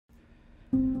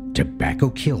Tobacco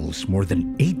kills more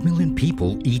than 8 million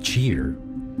people each year.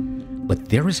 But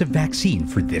there is a vaccine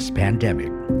for this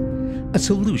pandemic, a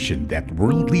solution that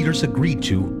world leaders agreed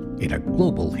to in a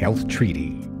global health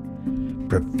treaty: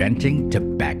 preventing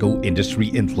tobacco industry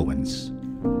influence.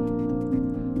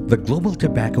 The Global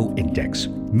Tobacco Index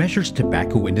measures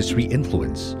tobacco industry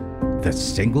influence, the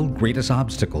single greatest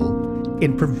obstacle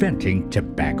in preventing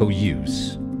tobacco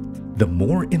use. The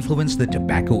more influence the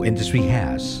tobacco industry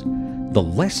has, the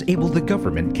less able the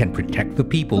government can protect the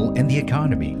people and the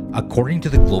economy, according to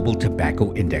the Global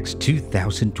Tobacco Index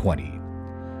 2020.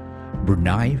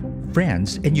 Brunei,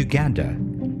 France, and Uganda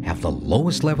have the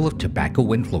lowest level of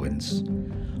tobacco influence,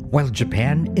 while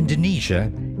Japan,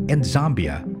 Indonesia, and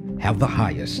Zambia have the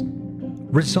highest,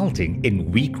 resulting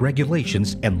in weak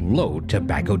regulations and low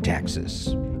tobacco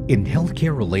taxes. In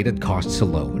healthcare-related costs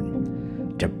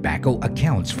alone, tobacco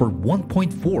accounts for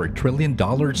 $1.4 trillion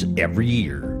every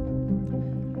year.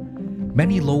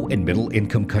 Many low and middle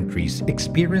income countries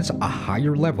experience a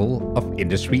higher level of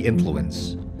industry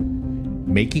influence,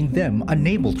 making them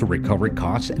unable to recover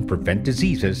costs and prevent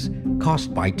diseases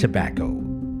caused by tobacco.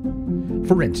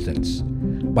 For instance,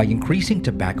 by increasing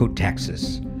tobacco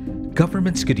taxes,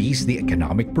 governments could ease the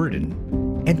economic burden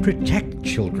and protect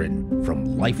children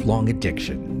from lifelong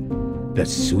addiction. The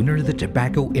sooner the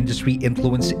tobacco industry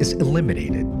influence is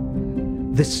eliminated,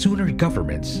 the sooner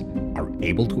governments are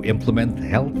able to implement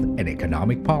health and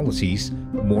economic policies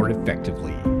more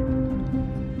effectively.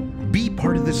 Be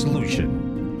part of the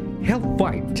solution. Help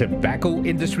fight tobacco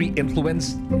industry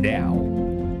influence now.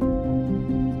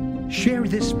 Share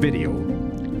this video.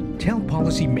 Tell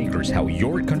policymakers how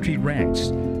your country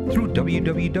ranks through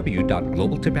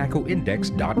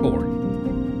www.globaltobaccoindex.org.